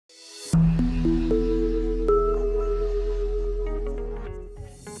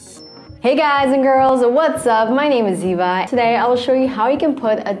Hey guys and girls, what's up? My name is Eva. Today I will show you how you can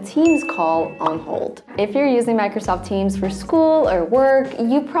put a Teams call on hold. If you're using Microsoft Teams for school or work,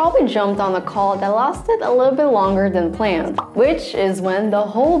 you probably jumped on a call that lasted a little bit longer than planned, which is when the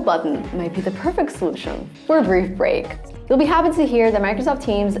hold button might be the perfect solution for a brief break. You'll be happy to hear that Microsoft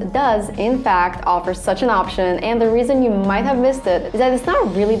Teams does, in fact, offer such an option, and the reason you might have missed it is that it's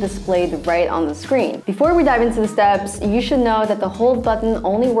not really displayed right on the screen. Before we dive into the steps, you should know that the hold button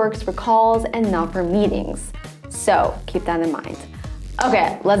only works for calls and not for meetings. So keep that in mind.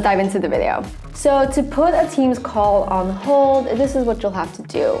 Okay, let's dive into the video. So to put a Teams call on hold, this is what you'll have to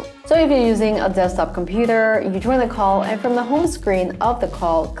do. So if you're using a desktop computer, you join the call, and from the home screen of the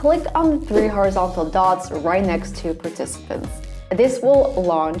call, click on the 3 horizontal dots right next to participants. This will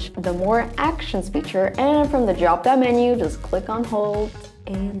launch the More Actions feature, and from the drop-down menu, just click on hold,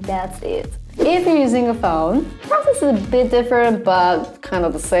 and that's it. If you're using a phone, the process is a bit different, but kind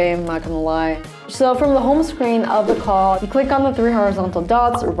of the same, not gonna lie. So from the home screen of the call, you click on the 3 horizontal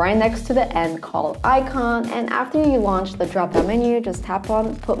dots right next to the end call icon, and after you launch the drop-down menu, just tap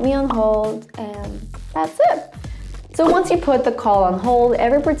on Put Me on Hold, and that's it. So once you put the call on hold,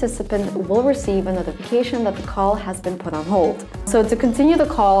 every participant will receive a notification that the call has been put on hold. So to continue the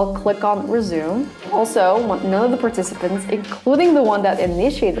call, click on Resume. Also, none of the participants, including the one that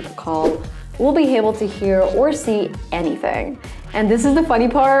initiated the call, will be able to hear or see anything. And this is the funny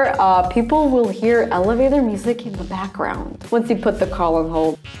part, people will hear elevator music in the background once you put the call on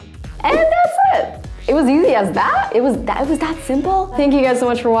hold. And that's it! It was easy as that? It was that simple? Thank you guys so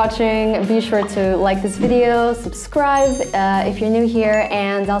much for watching. Be sure to like this video, subscribe if you're new here,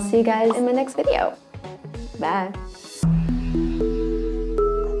 and I'll see you guys in my next video. Bye.